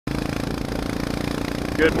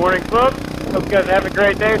Good morning, folks. Hope you guys are having a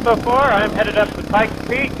great day so far. I'm headed up to Pike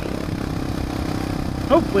Peak.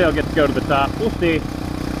 Hopefully I'll get to go to the top. We'll see.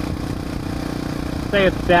 Say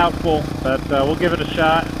it's doubtful, but we'll give it a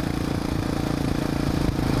shot.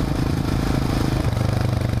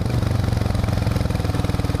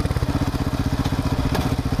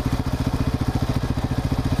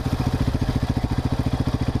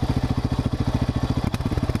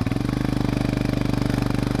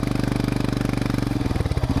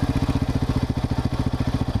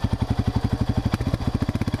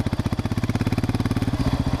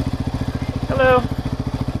 Hello.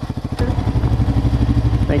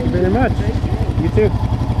 Thank you very much. You too.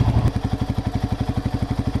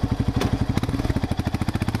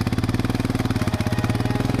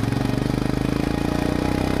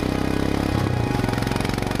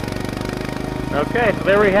 Okay, so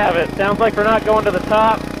there we have it. Sounds like we're not going to the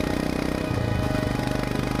top,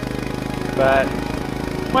 but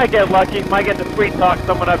might get lucky. Might get to sweet talk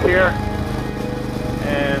someone up here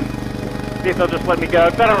and see if they'll just let me go,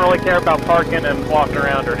 because I don't really care about parking and walking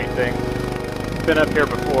around or anything. Been up here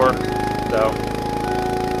before, so.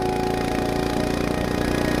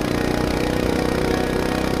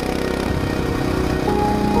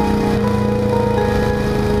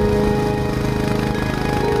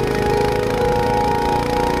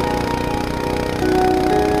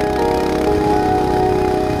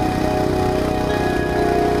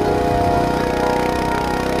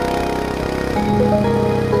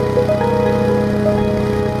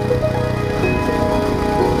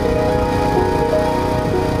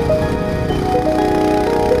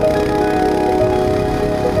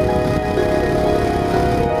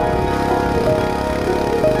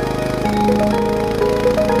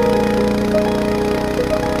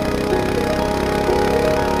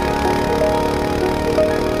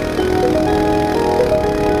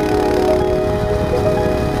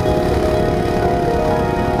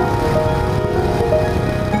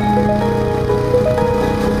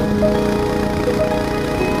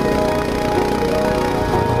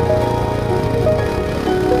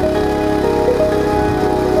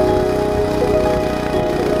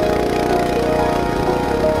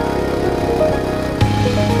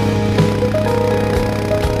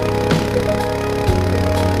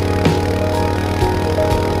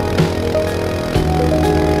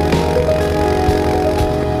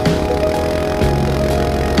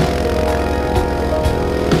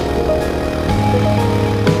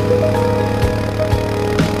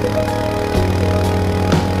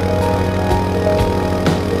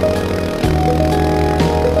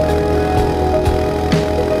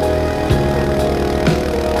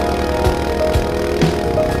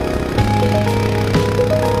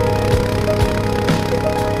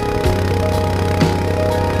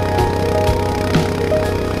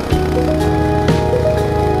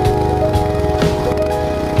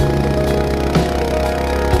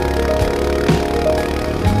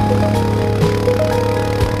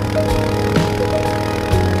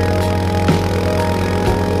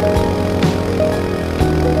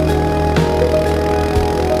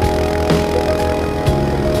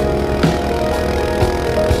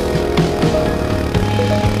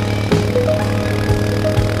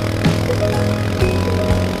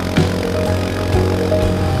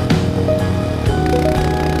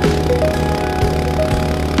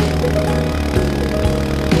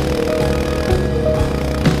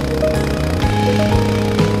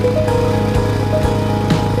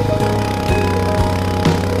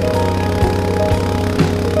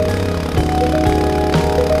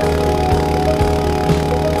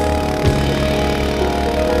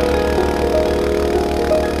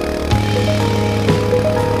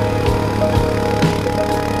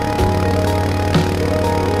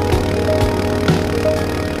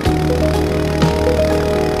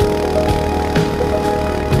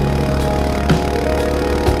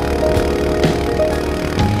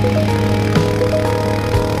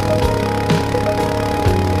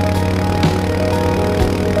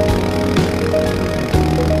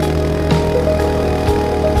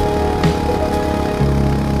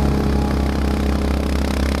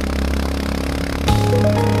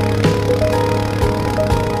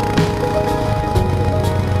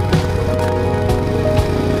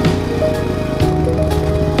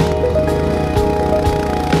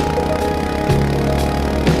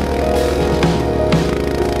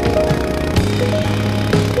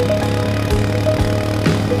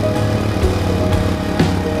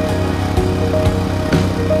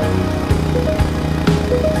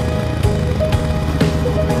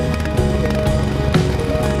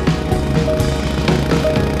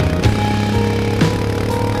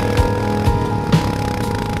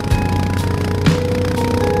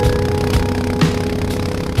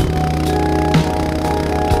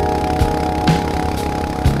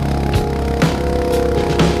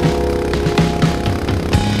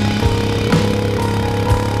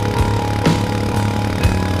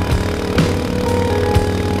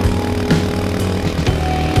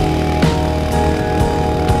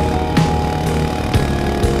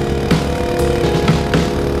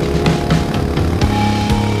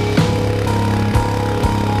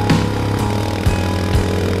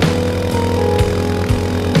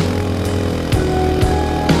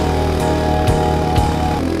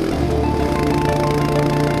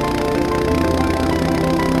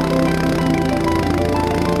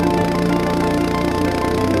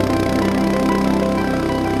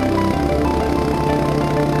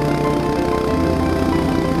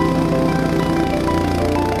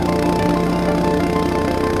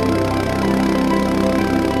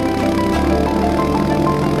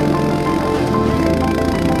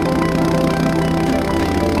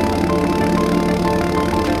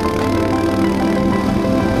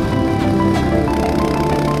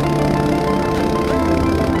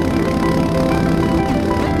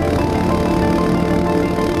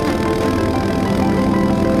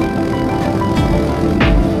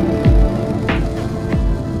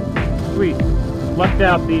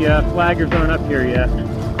 checked out, the flaggers aren't up here yet.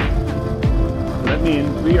 So that means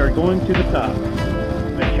we are going to the top.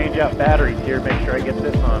 I'm gonna change out batteries here, make sure I get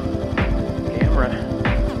this on camera.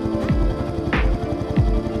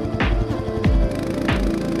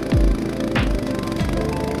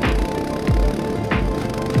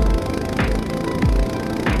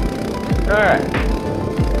 Alright.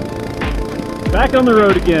 Back on the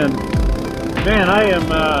road again. Man, I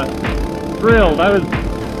am thrilled. I was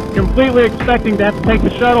completely expecting to have to take the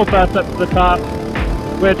shuttle bus up to the top,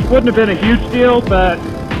 which wouldn't have been a huge deal, but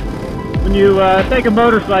when you take a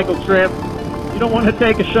motorcycle trip, you don't want to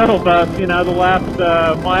take a shuttle bus, you know, the last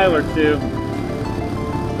mile or two.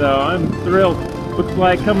 So I'm thrilled. Looks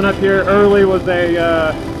like coming up here early was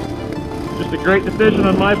just a great decision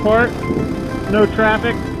on my part. No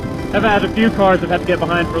traffic. I've had a few cars I've had to get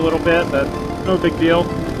behind for a little bit, but no big deal.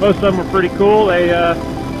 Most of them were pretty cool. They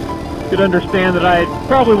could understand that I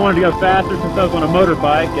probably wanted to go faster since I was on a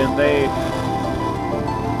motorbike, and they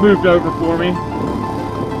moved over for me.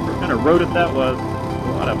 What kind of road that was? A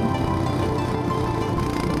lot of them.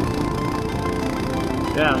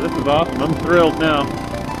 Yeah, this is awesome. I'm thrilled now.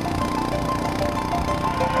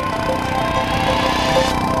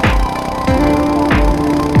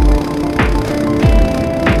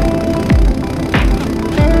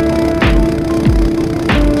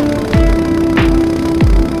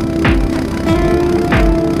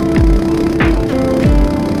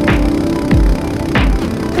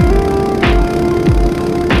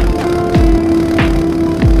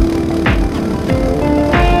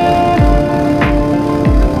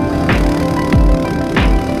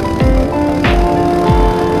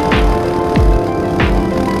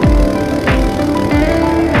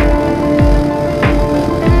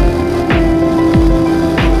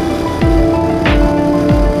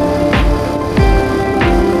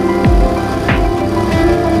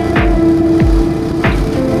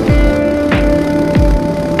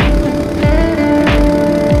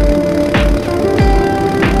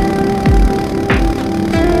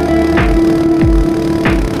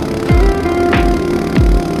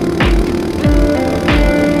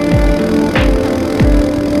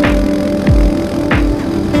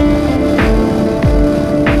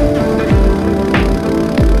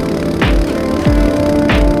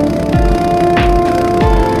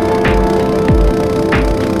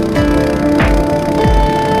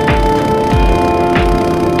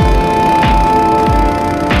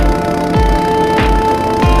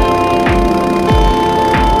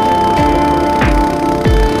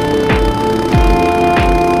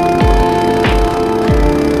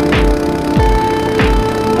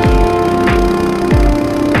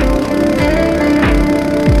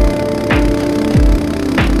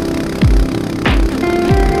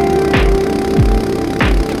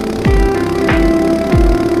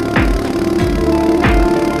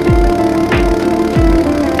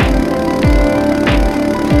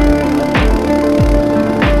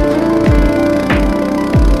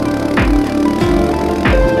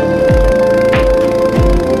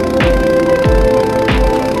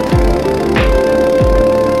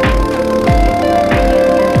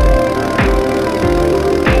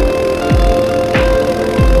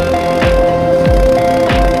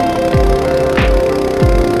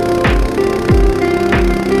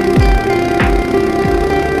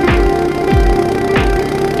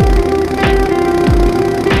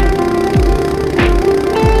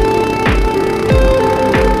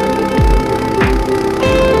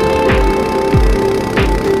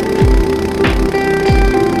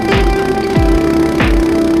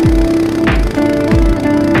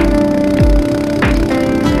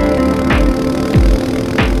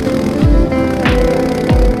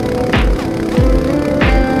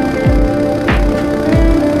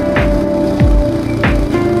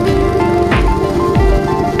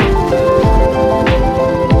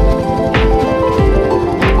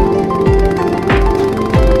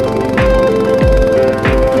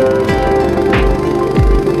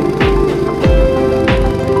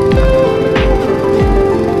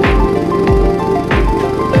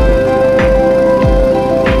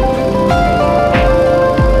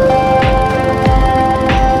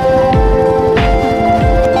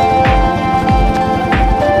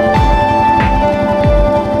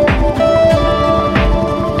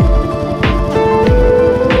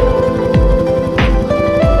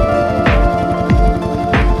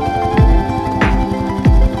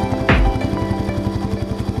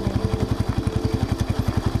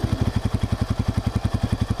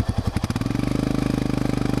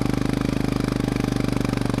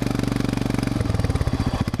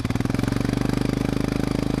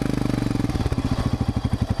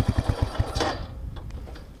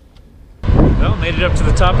 Made it up to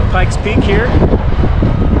the top of Pike's Peak here.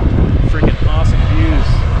 Freaking awesome views.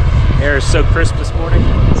 Air is so crisp this morning.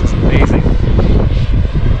 This is amazing. Just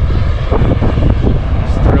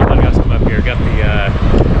thrilled I got to come up here. Got the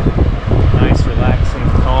nice, relaxing,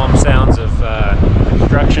 calm sounds of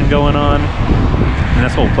construction going on. And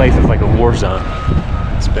this whole place is like a war zone.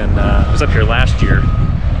 It's been, I was up here last year. I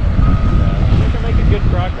think they're making good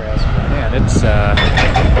progress. But man, it's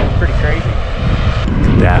pretty crazy.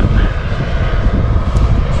 Look at that.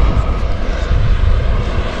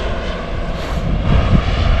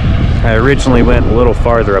 I originally went a little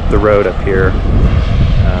farther up the road up here.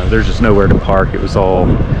 There's just nowhere to park. It was all,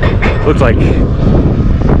 looked like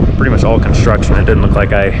pretty much all construction. It didn't look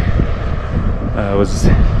like I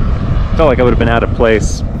felt like I would have been out of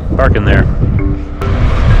place parking there.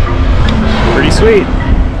 Pretty sweet.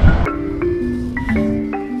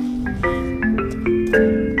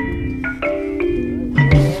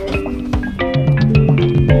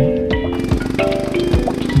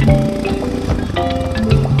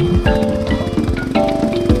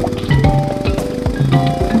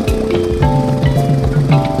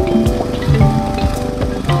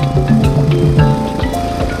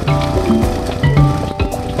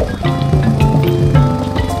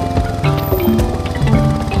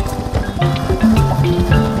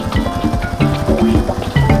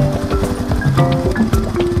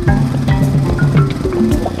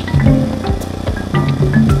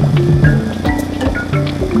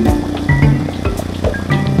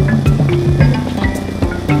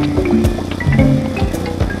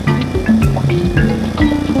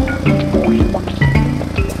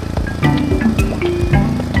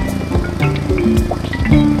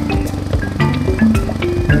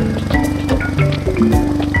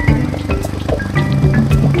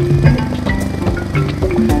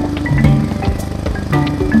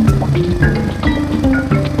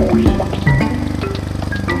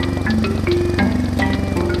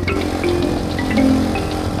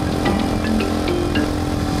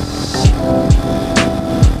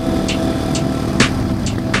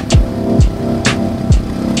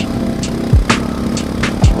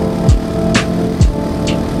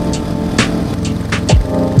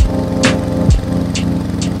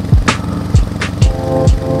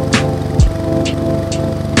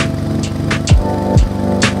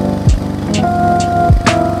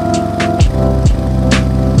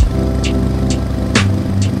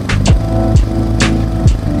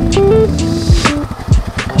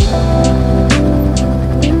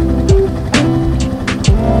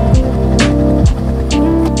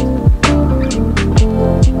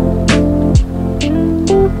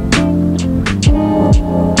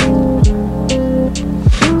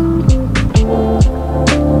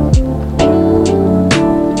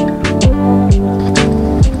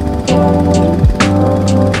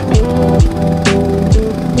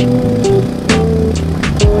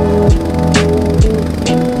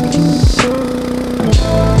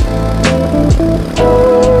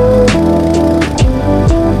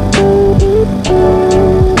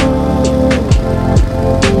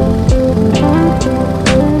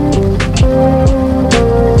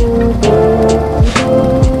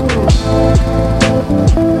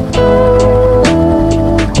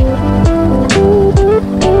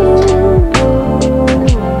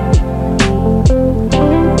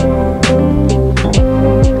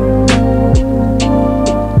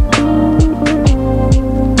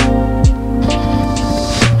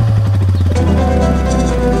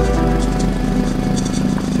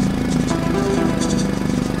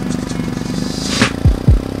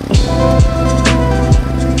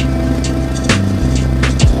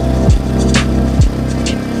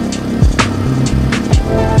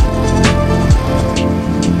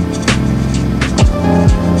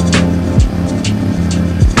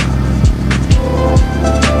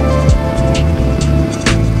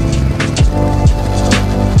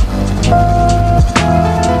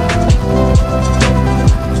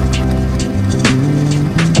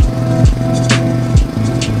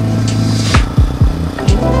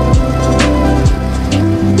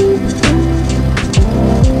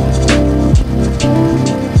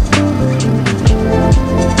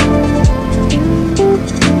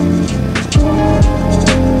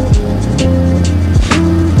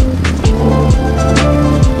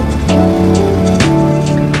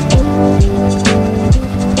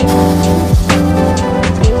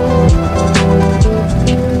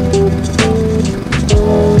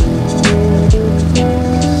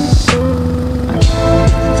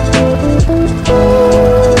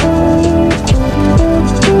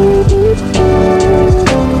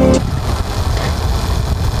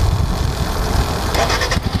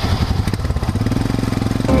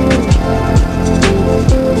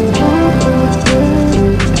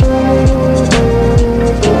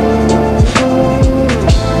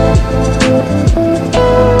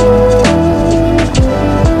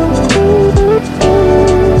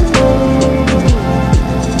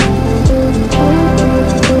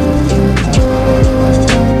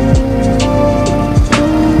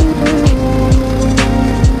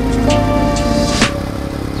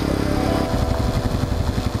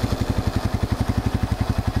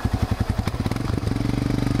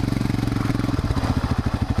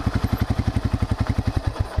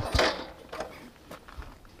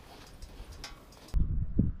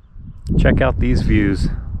 check out these views.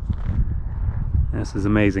 This is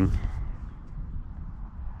amazing.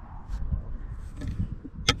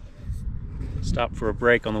 Stop for a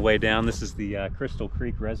break on the way down. This is the Crystal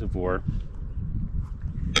Creek Reservoir.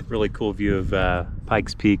 Really cool view of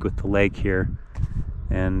Pike's Peak with the lake here.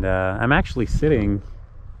 And I'm actually sitting,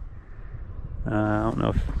 I don't know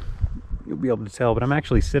if you'll be able to tell, but I'm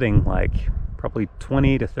actually sitting like probably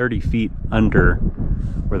 20 to 30 feet under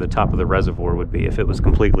where the top of the reservoir would be if it was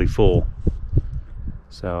completely full.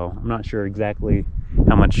 So I'm not sure exactly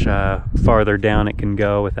how much farther down it can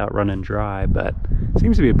go without running dry, but it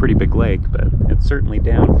seems to be a pretty big lake, but it's certainly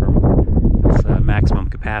down from its maximum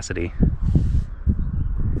capacity.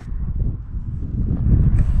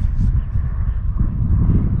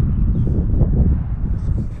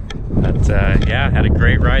 But yeah, I had a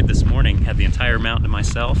great ride this morning. Had the entire mountain to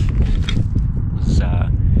myself. It was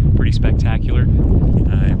pretty spectacular.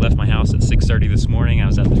 I left my house at 6:30 this morning. I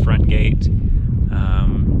was at the front gate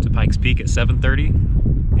to Pike's Peak at 7:30,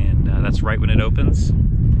 and that's right when it opens.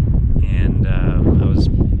 And I was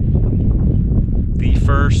the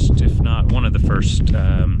first, if not one of the first,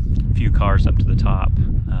 few cars up to the top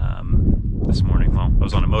this morning. Well, I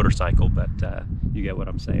was on a motorcycle, but you get what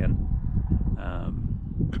I'm saying.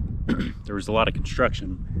 There was a lot of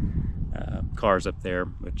construction cars up there,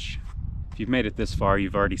 which if you've made it this far,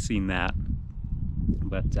 you've already seen that.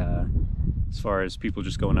 But as far as people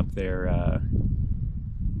just going up there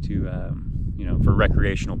to, you know, for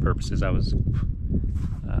recreational purposes, I was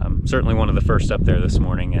certainly one of the first up there this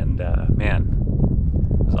morning, and man,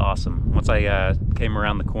 it was awesome. Once I came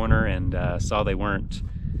around the corner and saw they weren't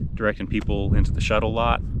directing people into the shuttle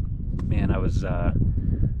lot, man, I was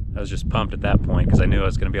just pumped at that point because I knew I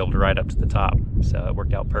was going to be able to ride up to the top, so it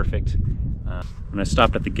worked out perfect. When I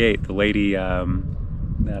stopped at the gate, the lady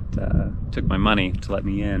that took my money to let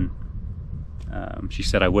me in, she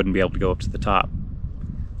said I wouldn't be able to go up to the top,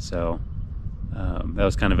 so that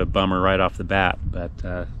was kind of a bummer right off the bat, but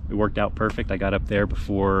it worked out perfect. I got up there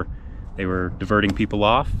before they were diverting people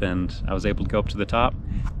off, and I was able to go up to the top.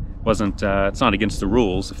 It's not against the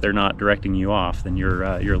rules. If they're not directing you off, then you're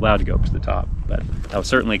allowed to go up to the top. But I was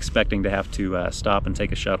certainly expecting to have to stop and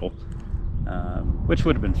take a shuttle, which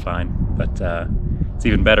would have been fine. But it's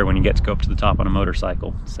even better when you get to go up to the top on a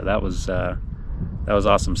motorcycle. So that was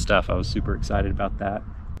awesome stuff. I was super excited about that.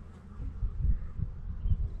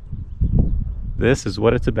 This is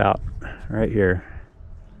what it's about right here.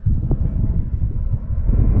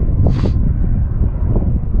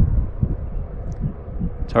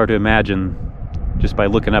 It's hard to imagine just by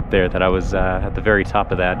looking up there that I was at the very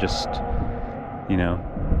top of that just, you know,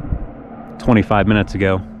 25 minutes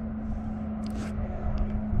ago.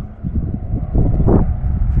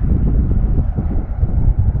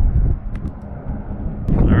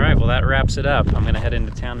 All right, well, that wraps it up. I'm gonna head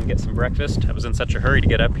into town and get some breakfast. I was in such a hurry to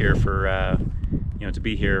get up here for, you know, to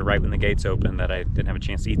be here right when the gates open that I didn't have a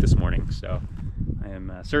chance to eat this morning. So I am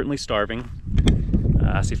certainly starving.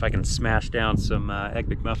 See if I can smash down some Egg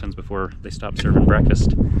McMuffins before they stop serving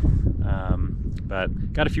breakfast.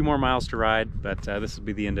 But got a few more miles to ride, but this will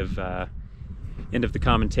be the end of the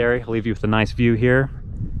commentary. I'll leave you with a nice view here.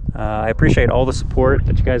 I appreciate all the support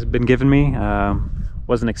that you guys have been giving me.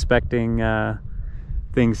 Wasn't expecting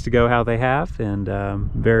things to go how they have, and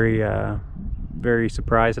very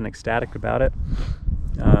surprised and ecstatic about it.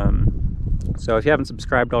 So if you haven't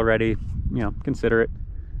subscribed already, you know, consider it.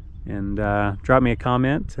 And drop me a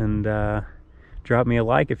comment, and drop me a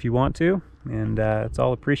like if you want to, and it's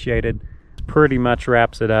all appreciated. Pretty much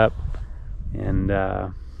wraps it up, and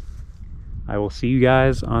I will see you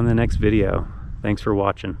guys on the next video. Thanks for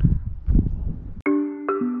watching.